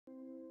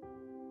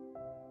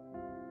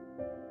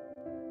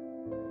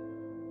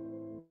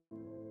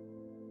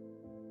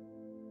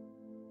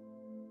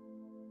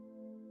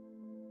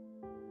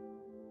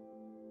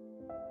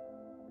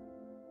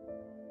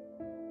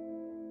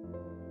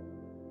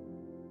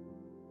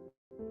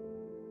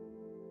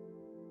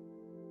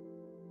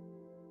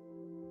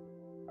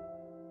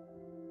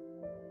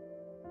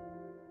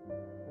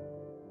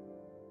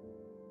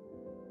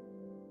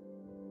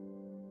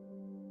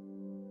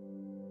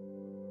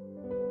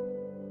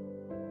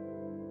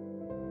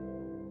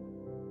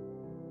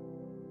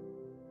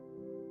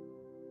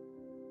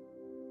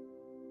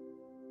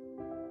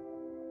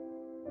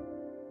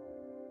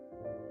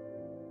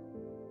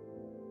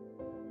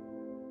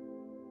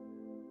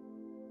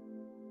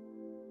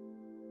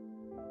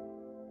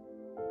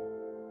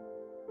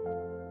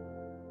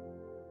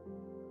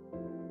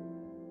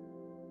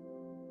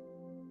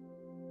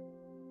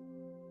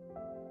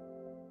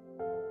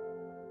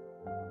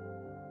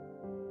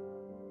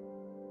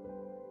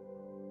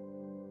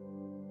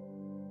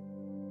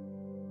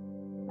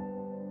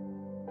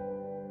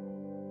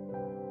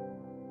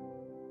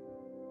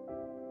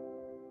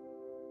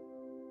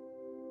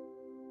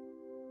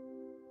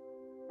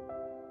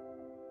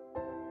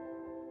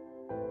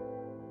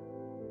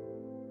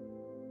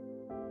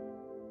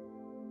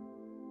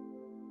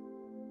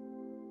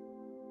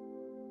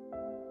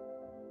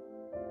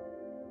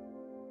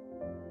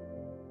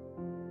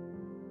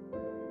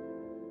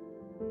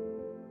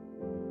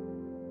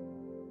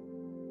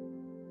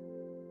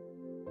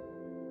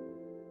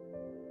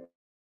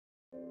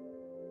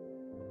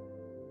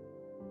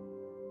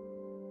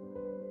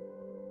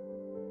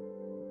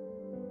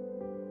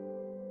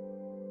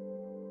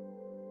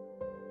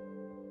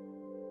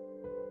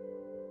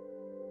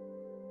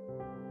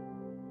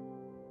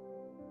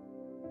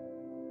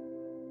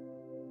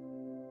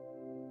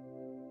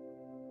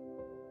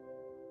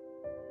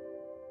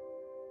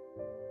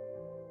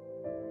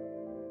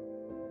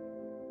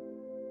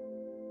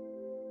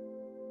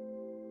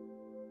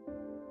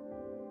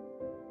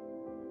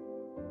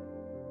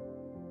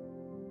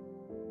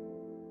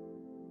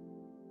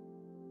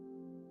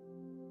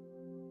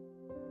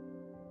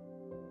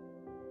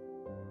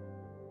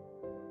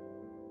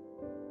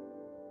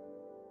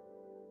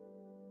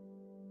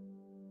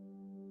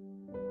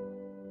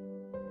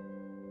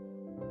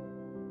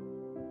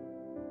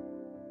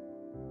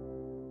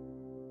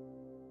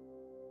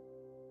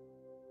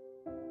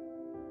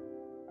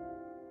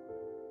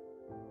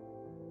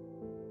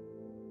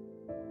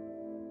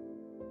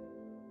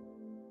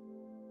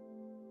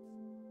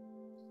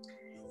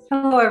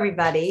Hello,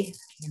 everybody,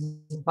 and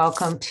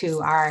welcome to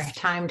our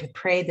time to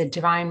pray the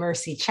Divine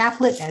Mercy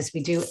Chaplet as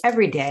we do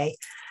every day.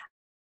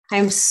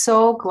 I'm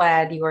so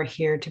glad you are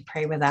here to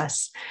pray with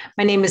us.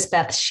 My name is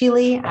Beth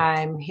Sheely.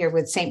 I'm here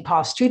with St.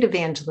 Paul Street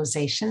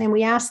Evangelization, and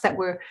we ask that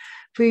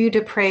for you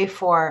to pray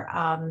for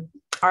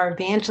our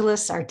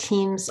evangelists, our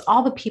teams,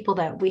 all the people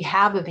that we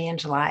have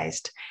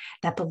evangelized,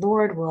 that the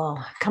Lord will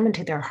come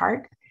into their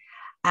heart.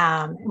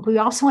 We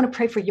also want to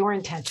pray for your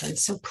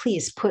intentions. So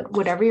please put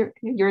whatever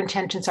your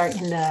intentions are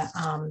in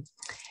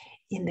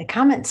the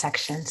comment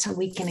section so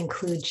we can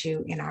include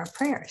you in our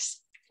prayers.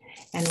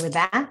 And with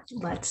that,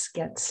 let's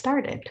get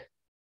started.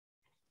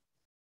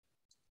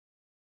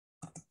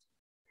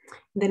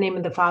 In the name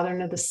of the Father,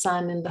 and of the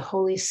Son, and the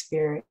Holy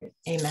Spirit,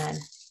 amen.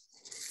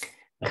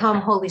 Come,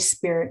 Holy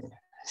Spirit,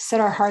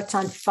 set our hearts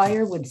on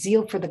fire with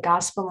zeal for the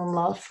gospel and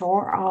love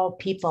for all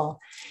people,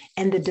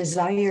 and the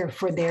desire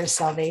for their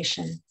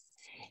salvation.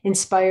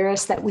 Inspire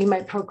us that we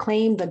might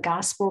proclaim the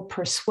gospel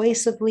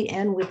persuasively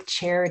and with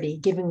charity,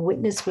 giving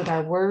witness with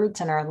our words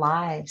and our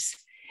lives.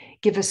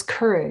 Give us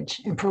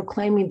courage in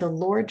proclaiming the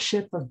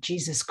lordship of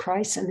Jesus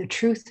Christ and the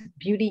truth,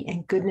 beauty,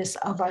 and goodness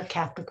of our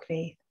Catholic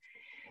faith.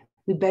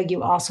 We beg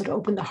you also to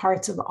open the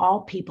hearts of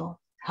all people,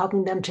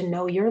 helping them to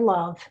know your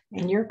love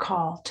and your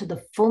call to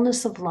the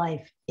fullness of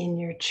life in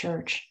your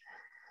church.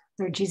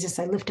 Lord Jesus,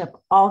 I lift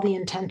up all the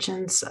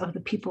intentions of the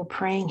people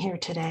praying here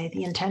today,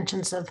 the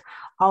intentions of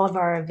all of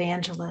our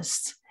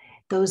evangelists,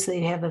 those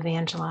that have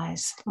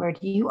evangelized. Lord,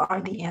 you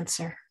are the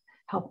answer.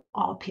 Help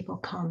all people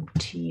come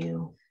to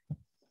you.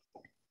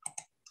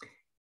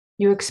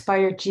 You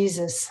expired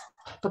Jesus,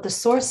 but the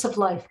source of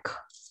life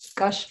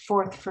gushed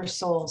forth for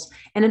souls,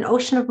 and an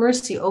ocean of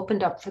mercy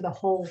opened up for the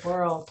whole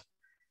world.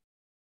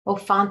 O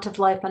fount of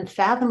life,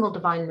 unfathomable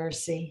divine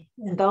mercy,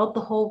 envelop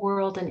the whole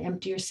world and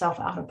empty yourself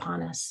out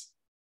upon us.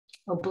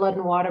 O blood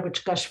and water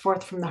which gush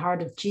forth from the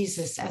heart of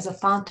Jesus as a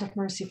fount of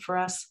mercy for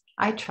us,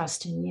 I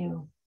trust in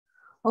you.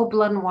 O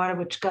blood and water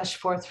which gush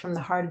forth from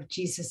the heart of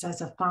Jesus as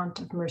a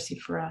fount of mercy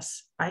for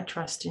us, I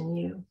trust in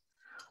you.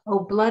 O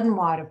blood and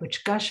water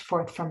which gush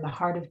forth from the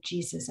heart of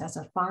Jesus as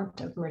a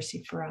fount of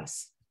mercy for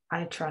us,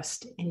 I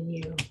trust in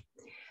you.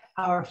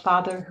 Our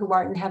Father, who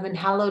art in heaven,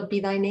 hallowed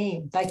be thy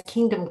name. Thy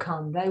kingdom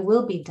come, thy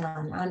will be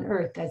done on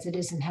earth as it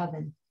is in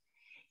heaven.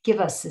 Give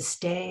us this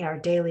day our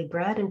daily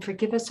bread, and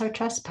forgive us our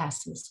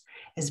trespasses,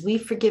 as we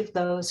forgive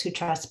those who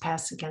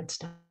trespass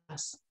against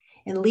us.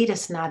 And lead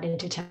us not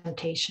into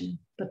temptation,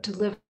 but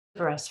deliver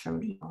us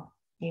from evil.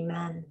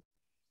 Amen.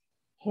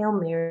 Hail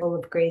Mary, full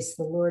of grace,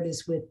 the Lord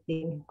is with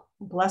thee.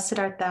 Blessed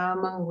art thou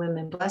among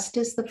women, blessed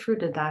is the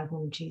fruit of thy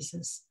womb,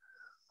 Jesus.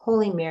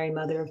 Holy Mary,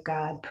 Mother of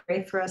God,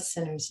 pray for us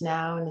sinners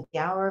now and at the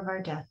hour of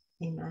our death.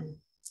 Amen.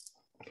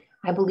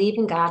 I believe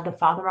in God, the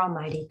Father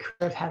Almighty,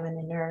 creator of heaven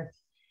and earth,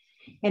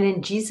 and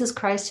in Jesus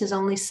Christ, his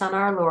only Son,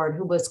 our Lord,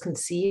 who was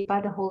conceived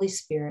by the Holy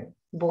Spirit,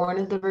 born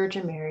of the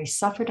Virgin Mary,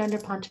 suffered under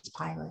Pontius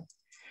Pilate,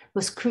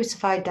 was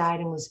crucified, died,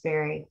 and was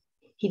buried.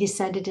 He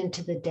descended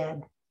into the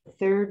dead. The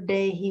third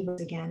day he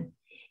rose again.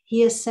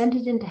 He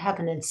ascended into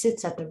heaven and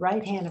sits at the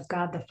right hand of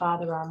God the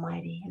Father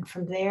Almighty, and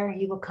from there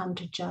he will come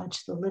to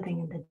judge the living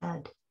and the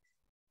dead.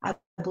 I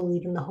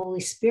believe in the Holy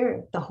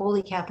Spirit, the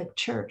Holy Catholic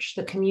Church,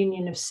 the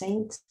communion of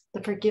saints,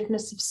 the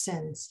forgiveness of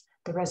sins,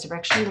 the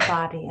resurrection of the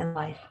body, and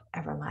life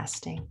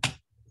everlasting.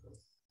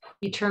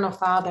 Eternal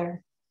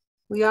Father,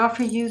 we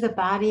offer you the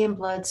body and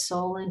blood,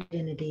 soul, and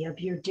divinity of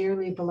your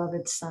dearly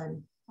beloved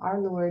Son, our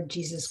Lord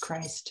Jesus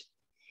Christ,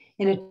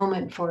 in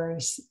atonement for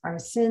our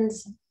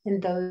sins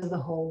and those of the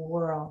whole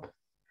world.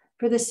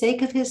 For the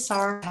sake of his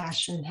sorrow and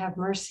passion, have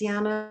mercy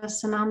on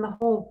us and on the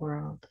whole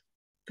world.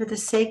 For the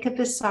sake of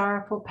his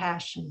sorrowful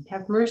passion,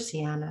 have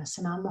mercy on us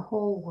and on the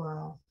whole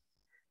world.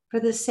 For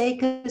the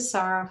sake of his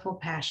sorrowful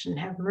passion,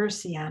 have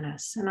mercy on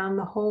us and on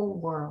the whole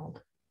world.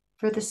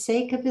 For the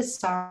sake of his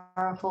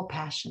sorrowful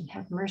passion,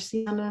 have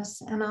mercy on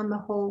us and on the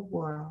whole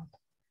world.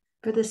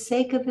 For the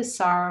sake of his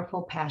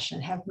sorrowful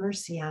passion, have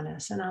mercy on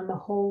us and on the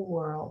whole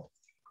world.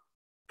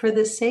 For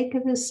the sake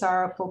of his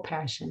sorrowful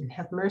passion,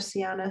 have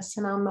mercy on us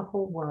and on the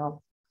whole world.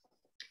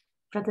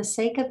 For the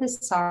sake of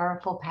his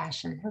sorrowful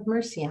passion, have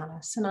mercy on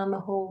us and on the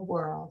whole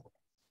world.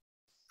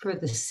 For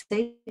the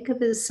sake of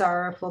his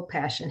sorrowful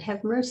passion,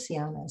 have mercy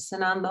on us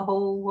and on the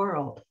whole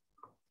world.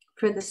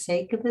 For the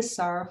sake of his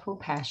sorrowful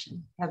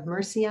passion, have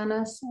mercy on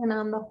us and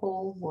on the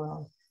whole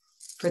world.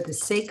 For the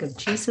sake of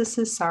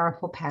Jesus'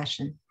 sorrowful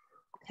passion,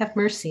 have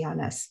mercy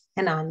on us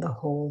and on the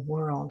whole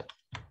world.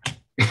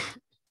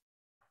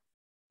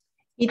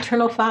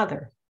 Eternal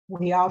Father,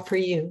 we offer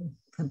you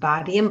the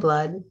body and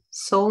blood,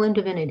 soul and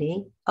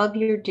divinity of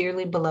your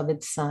dearly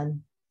beloved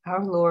Son,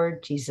 our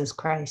Lord Jesus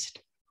Christ,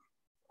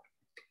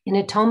 in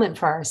atonement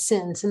for our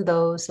sins and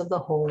those of the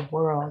whole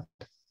world.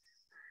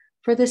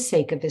 For the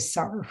sake of his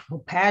sorrowful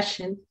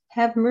passion,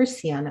 have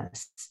mercy on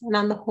us and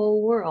on the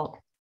whole world.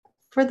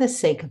 For the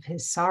sake of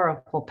his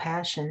sorrowful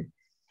passion,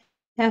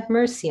 have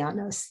mercy on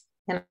us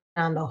and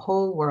on the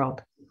whole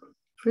world.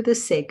 For the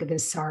sake of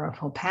his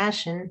sorrowful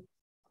passion,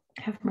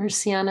 have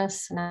mercy on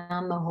us and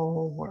on the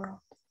whole world.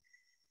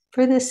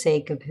 For the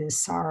sake of his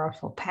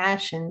sorrowful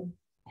passion,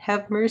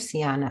 have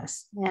mercy on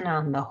us and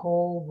on the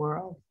whole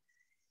world.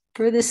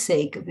 For the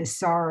sake of his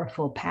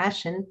sorrowful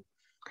passion,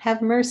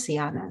 have mercy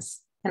on us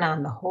and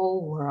on the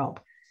whole world.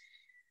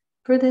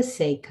 For the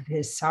sake of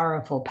his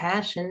sorrowful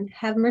passion,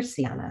 have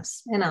mercy on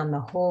us and on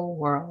the whole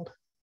world.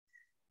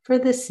 For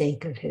the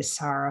sake of his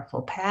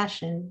sorrowful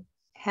passion,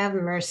 have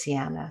mercy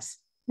on us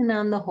and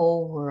on the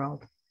whole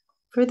world.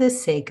 For the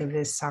sake of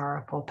his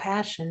sorrowful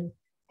passion,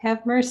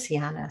 have mercy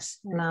on us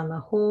and on the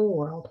whole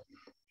world.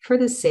 For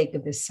the sake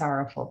of his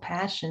sorrowful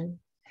passion,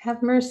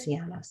 have mercy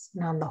on us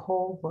and on the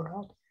whole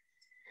world.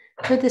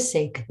 For the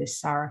sake of his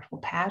sorrowful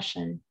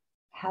passion,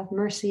 have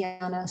mercy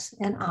on us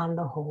and on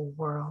the whole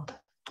world.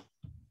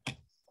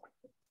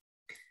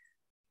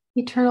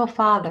 Eternal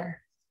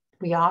Father,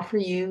 we offer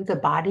you the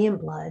body and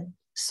blood,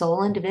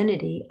 soul and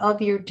divinity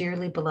of your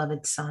dearly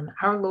beloved Son,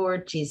 our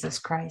Lord Jesus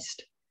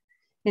Christ,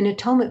 in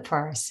atonement for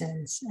our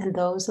sins and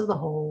those of the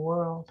whole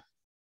world.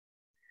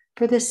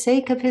 For the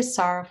sake of his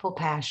sorrowful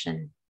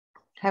passion,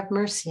 have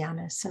mercy on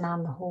us and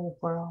on the whole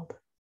world.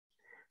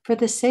 For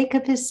the sake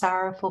of his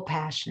sorrowful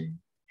passion,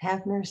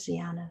 have mercy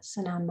on us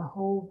and on the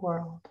whole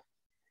world.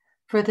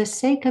 For the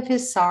sake of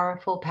his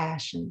sorrowful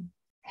passion,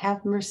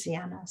 have mercy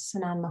on us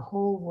and on the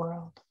whole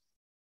world.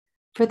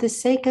 For the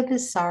sake of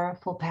his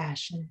sorrowful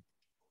passion,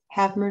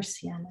 have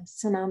mercy on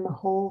us and on the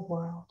whole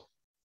world.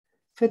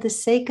 For the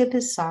sake of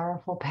his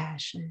sorrowful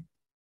passion,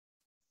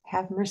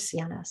 have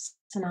mercy on us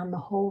and on the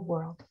whole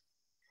world.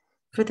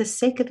 For the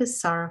sake of his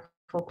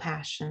sorrowful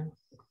passion,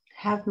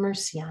 have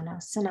mercy on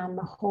us and on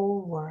the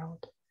whole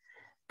world.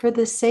 For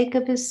the sake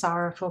of his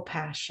sorrowful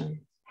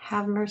passion,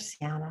 have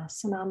mercy on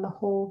us and on the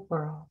whole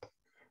world.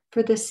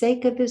 For the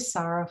sake of his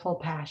sorrowful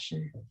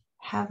passion,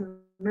 have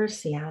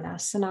mercy on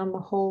us and on the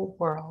whole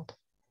world.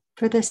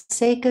 For the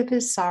sake of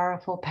his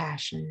sorrowful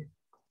passion,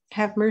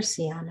 have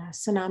mercy on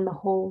us and on the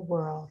whole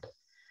world.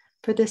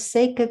 For the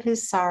sake of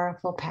his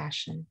sorrowful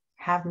passion,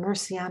 have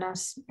mercy on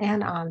us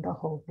and on the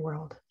whole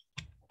world.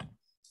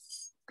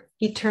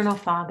 Eternal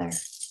Father,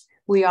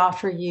 we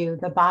offer you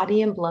the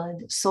body and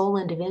blood, soul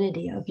and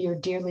divinity of your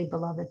dearly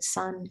beloved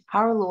Son,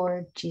 our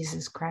Lord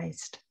Jesus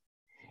Christ,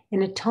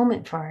 in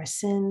atonement for our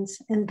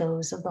sins and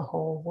those of the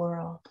whole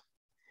world.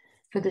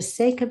 For the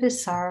sake of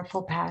his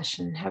sorrowful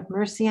passion, have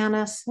mercy on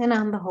us and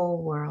on the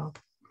whole world.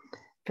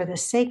 For the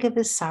sake of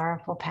his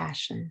sorrowful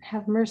passion,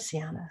 have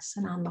mercy on us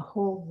and on the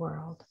whole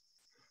world.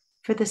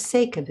 For the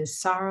sake of his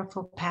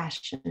sorrowful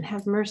passion,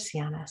 have mercy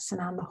on us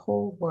and on the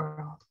whole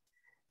world.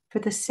 For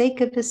the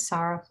sake of his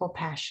sorrowful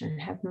passion,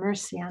 have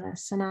mercy on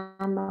us and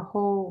on the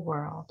whole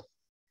world.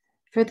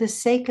 For the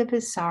sake of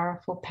his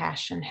sorrowful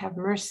passion, have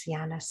mercy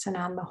on us and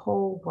on the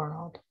whole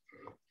world.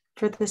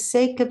 For the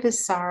sake of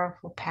his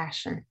sorrowful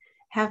passion,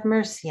 have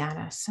mercy on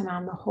us and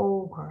on the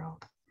whole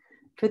world.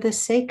 For the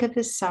sake of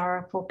his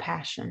sorrowful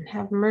passion,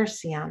 have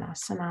mercy on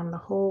us and on the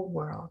whole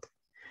world.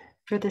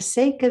 For the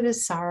sake of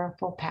his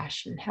sorrowful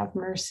passion, have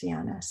mercy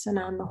on us and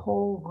on the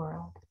whole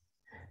world.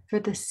 For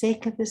the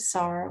sake of his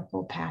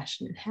sorrowful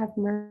passion, have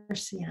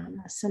mercy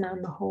on us and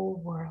on the whole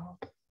world.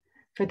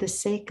 For the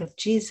sake of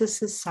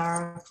Jesus'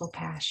 sorrowful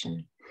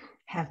passion,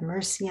 have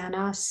mercy on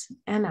us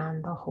and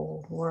on the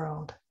whole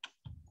world.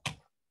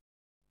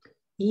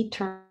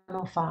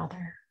 Eternal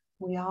Father,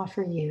 we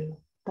offer you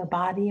the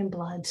body and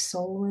blood,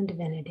 soul and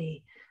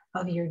divinity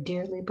of your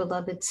dearly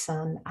beloved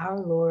Son, our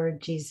Lord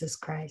Jesus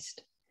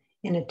Christ,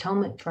 in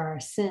atonement for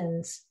our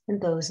sins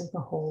and those of the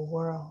whole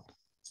world.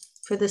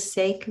 For the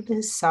sake of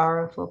his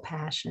sorrowful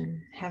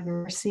passion, have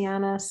mercy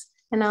on us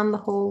and on the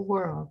whole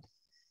world.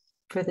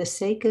 For the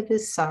sake of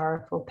his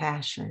sorrowful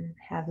passion,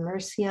 have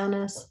mercy on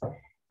us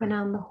and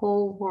on the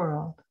whole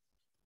world.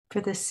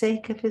 For the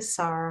sake of his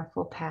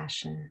sorrowful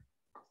passion,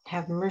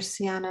 have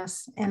mercy on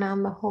us and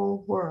on the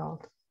whole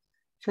world.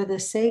 For the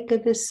sake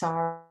of his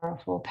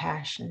sorrowful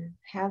passion,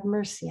 have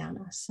mercy on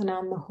us and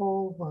on the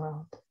whole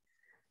world.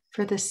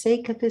 For the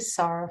sake of his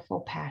sorrowful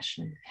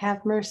passion,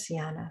 have mercy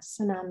on us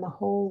and on the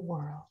whole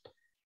world.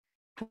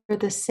 For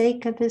the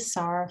sake of his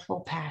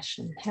sorrowful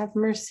passion, have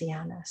mercy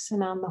on us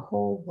and on the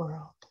whole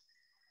world.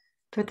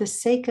 For the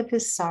sake of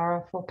his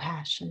sorrowful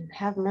passion,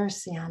 have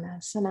mercy on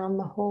us and on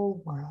the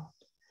whole world.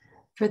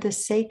 For the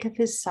sake of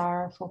his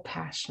sorrowful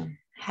passion,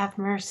 have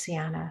mercy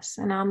on us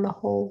and on the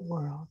whole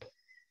world.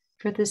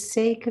 For the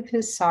sake of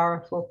his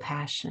sorrowful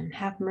passion,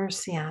 have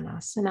mercy on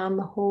us and on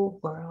the whole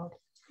world.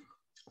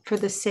 For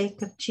the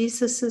sake of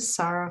Jesus'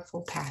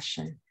 sorrowful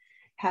passion,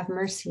 have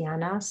mercy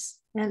on us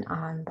and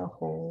on the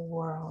whole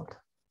world.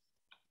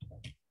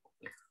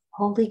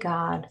 Holy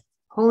God,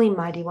 Holy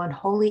Mighty One,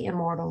 Holy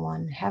Immortal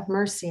One, have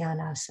mercy on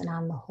us and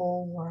on the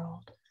whole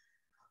world.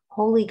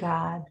 Holy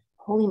God,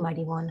 Holy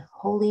Mighty One,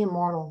 Holy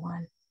Immortal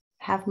One,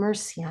 have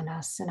mercy on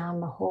us and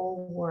on the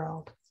whole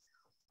world.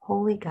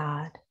 Holy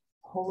God,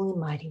 Holy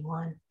Mighty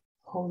One,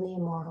 Holy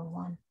Immortal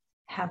One,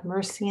 have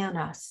mercy on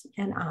us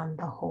and on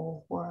the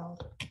whole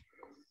world.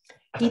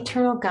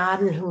 Eternal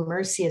God, in whom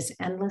mercy is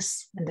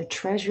endless and the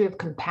treasury of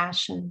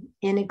compassion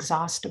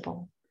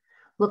inexhaustible,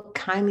 Look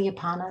kindly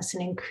upon us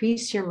and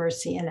increase your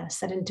mercy in us,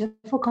 that in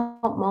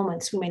difficult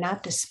moments we may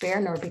not despair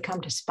nor become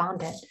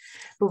despondent,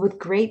 but with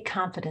great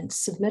confidence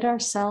submit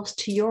ourselves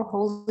to your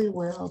holy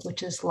will,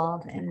 which is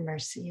love and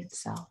mercy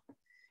itself.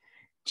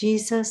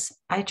 Jesus,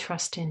 I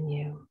trust in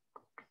you.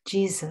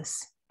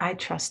 Jesus, I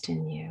trust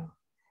in you.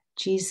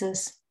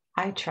 Jesus,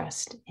 I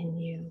trust in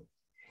you.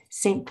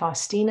 Saint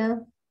Faustina,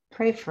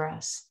 pray for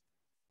us.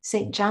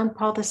 Saint John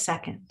Paul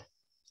II,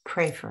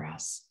 pray for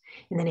us.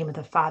 In the name of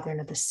the Father,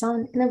 and of the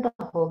Son, and of the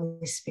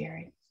Holy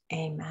Spirit.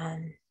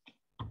 Amen.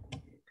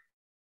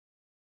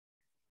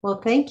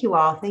 Well, thank you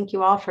all. Thank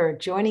you all for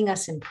joining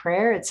us in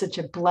prayer. It's such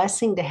a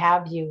blessing to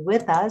have you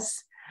with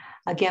us.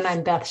 Again,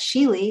 I'm Beth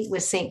Sheely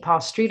with St.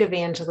 Paul Street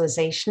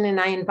Evangelization, and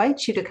I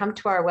invite you to come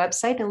to our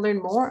website and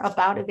learn more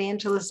about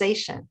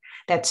evangelization.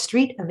 That's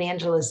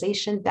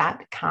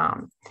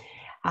streetevangelization.com.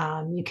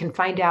 You can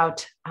find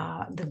out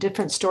the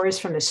different stories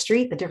from the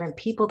street, the different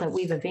people that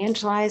we've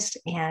evangelized,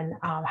 and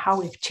how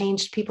we've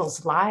changed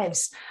people's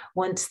lives.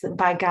 Once,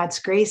 by God's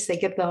grace, they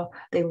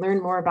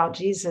learn more about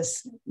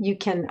Jesus. You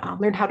can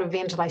learn how to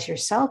evangelize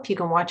yourself. You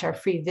can watch our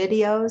free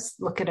videos,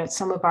 look at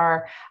some of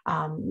our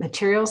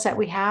materials that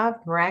we have,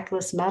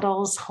 miraculous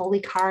medals,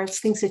 holy cards,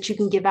 things that you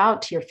can give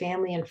out to your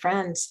family and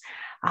friends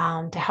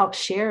to help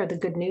share the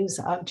good news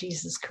of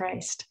Jesus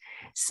Christ.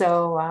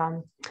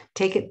 So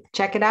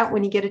check it out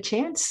when you get a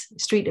chance,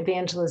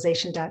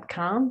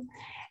 streetevangelization.com.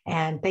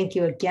 And thank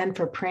you again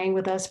for praying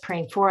with us,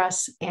 praying for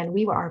us, and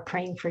we are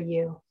praying for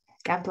you.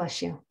 God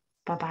bless you.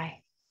 Bye-bye.